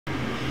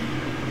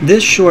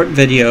This short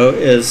video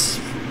is,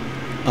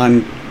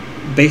 I'm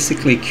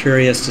basically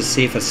curious to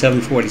see if a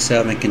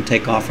 747 can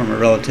take off from a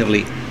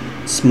relatively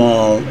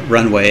small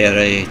runway at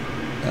a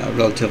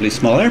relatively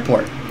small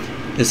airport.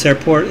 This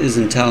airport is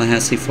in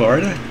Tallahassee,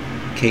 Florida,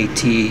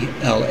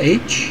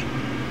 KTLH.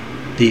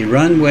 The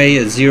runway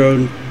is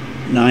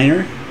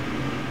 09er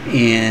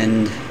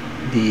and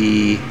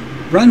the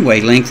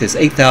runway length is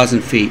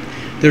 8,000 feet.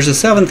 There's a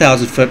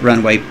 7,000 foot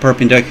runway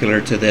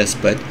perpendicular to this,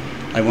 but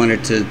I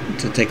wanted to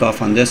take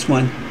off on this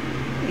one.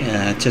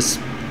 Just,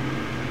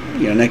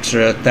 you know, an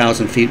extra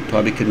 1,000 feet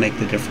probably could make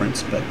the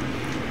difference, but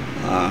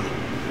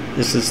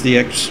this is the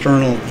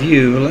external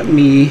view. Let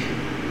me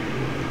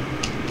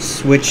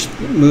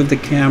move the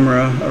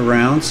camera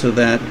around so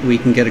that we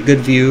can get a good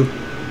view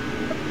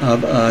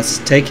of us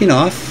taking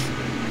off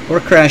or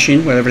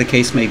crashing, whatever the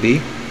case may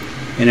be.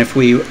 And if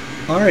we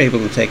are able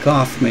to take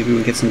off, maybe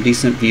we get some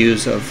decent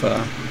views of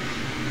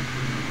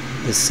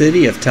the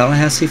city of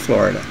Tallahassee,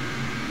 Florida.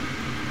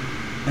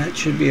 That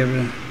should be able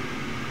to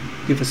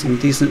give us some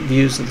decent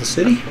views of the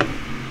city.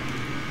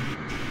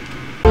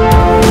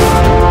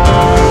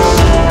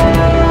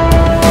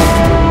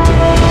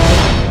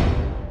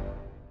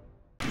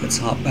 Let's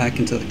hop back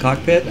into the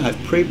cockpit.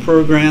 I've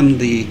pre-programmed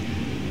the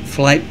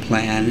flight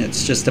plan.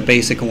 It's just a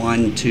basic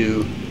one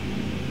to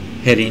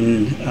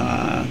heading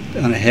on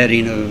a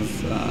heading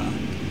of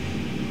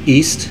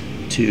east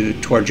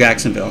toward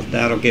Jacksonville.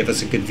 That'll give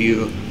us a good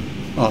view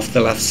off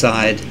the left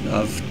side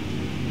of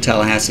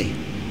Tallahassee.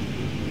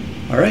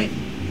 All right,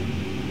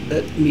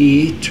 let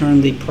me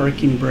turn the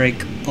parking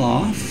brake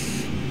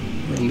off,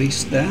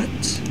 release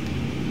that,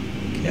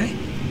 okay,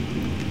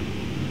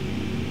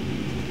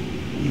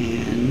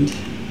 and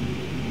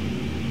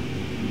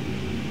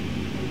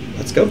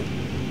let's go.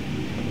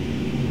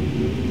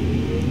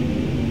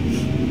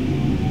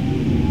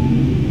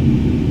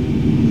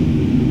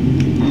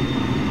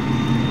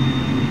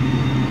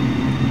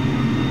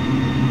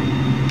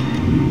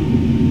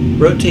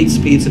 Rotate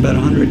speed's about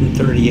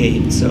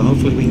 138, so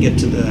hopefully we can get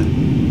to the,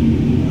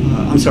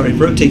 I'm sorry,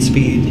 rotate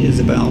speed is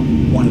about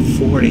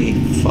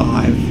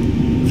 145,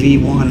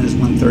 V1 is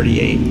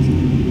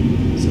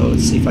 138. So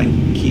let's see if I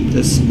can keep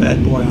this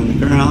bad boy on the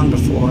ground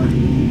before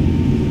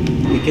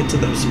we get to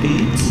those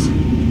speeds.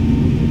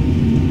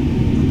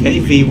 Okay,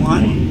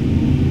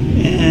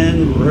 V1,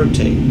 and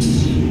rotate.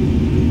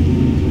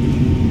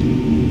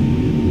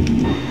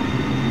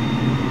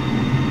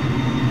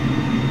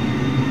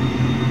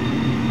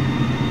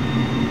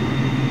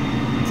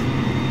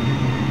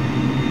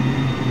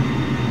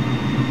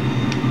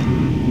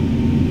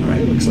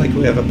 Looks like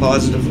we have a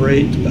positive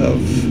rate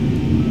of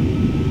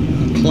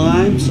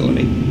climb, so let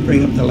me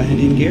bring up the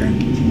landing gear.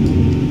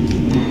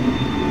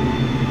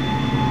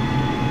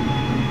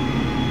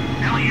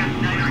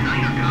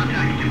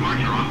 Contact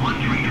departure on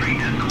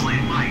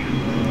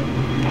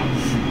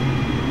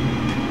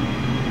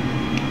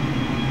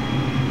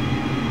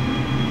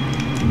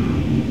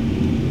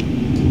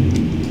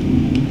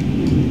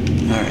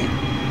Alright,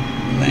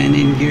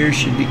 landing gear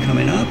should be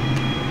coming up.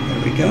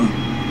 There we go.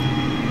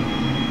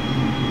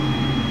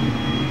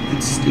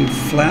 Let's do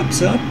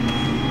flaps up.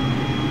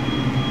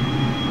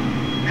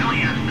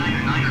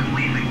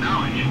 Please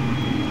acknowledge.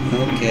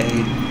 Okay.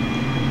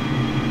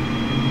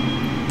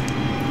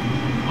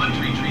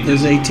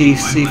 Those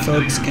ATC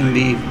folks can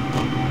be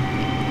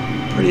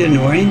pretty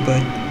annoying,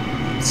 but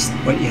it's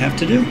what you have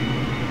to do.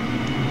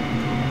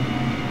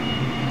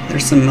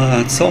 There's some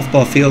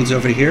softball fields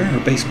over here, or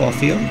baseball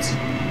fields.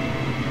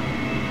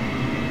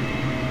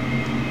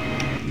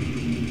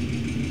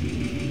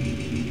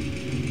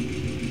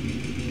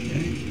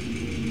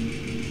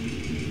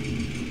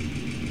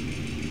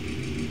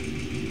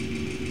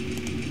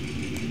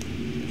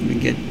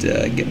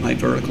 Get my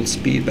vertical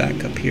speed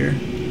back up here.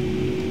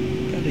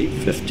 About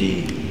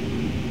 850.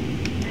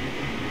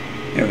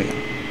 There we go.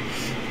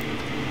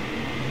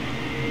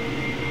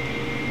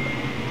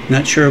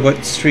 Not sure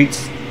what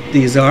streets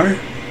these are,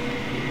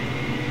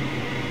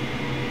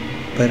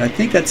 but I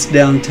think that's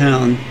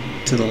downtown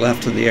to the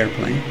left of the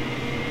airplane.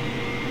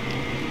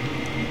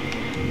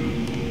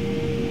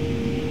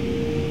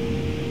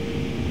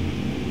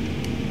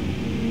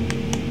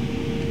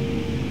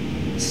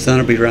 The sun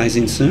will be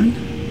rising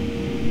soon.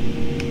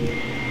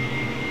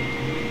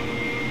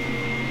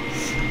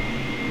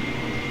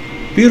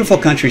 Beautiful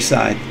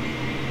countryside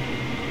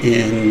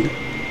in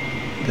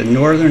the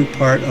northern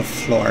part of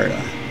Florida.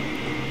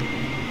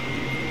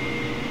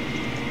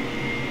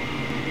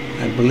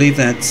 I believe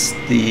that's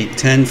the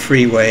 10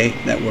 freeway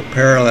that we're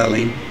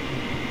paralleling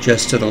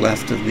just to the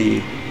left of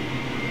the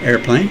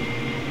airplane.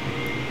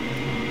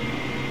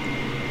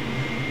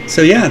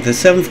 So yeah, the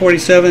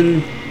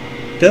 747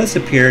 does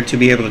appear to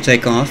be able to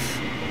take off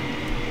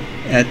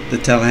at the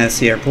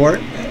Tallahassee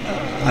airport.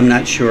 I'm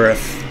not sure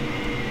if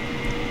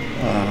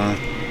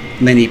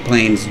many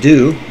planes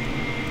do,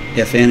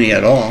 if any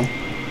at all.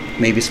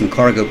 Maybe some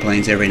cargo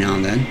planes every now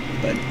and then,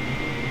 but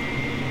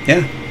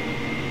yeah.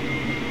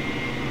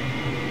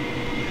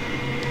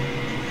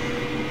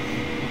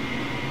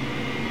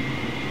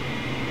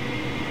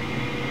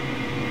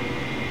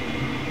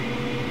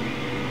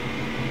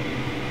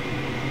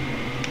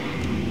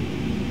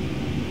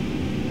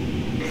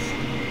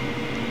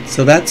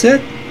 So that's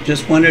it.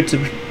 Just wanted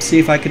to see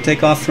if I could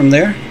take off from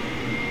there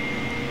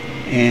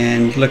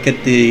and look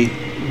at the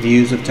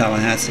views of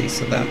Tallahassee.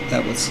 So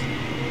that was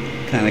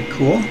kind of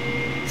cool.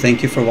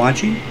 Thank you for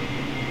watching,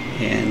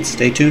 and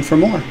stay tuned for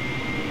more.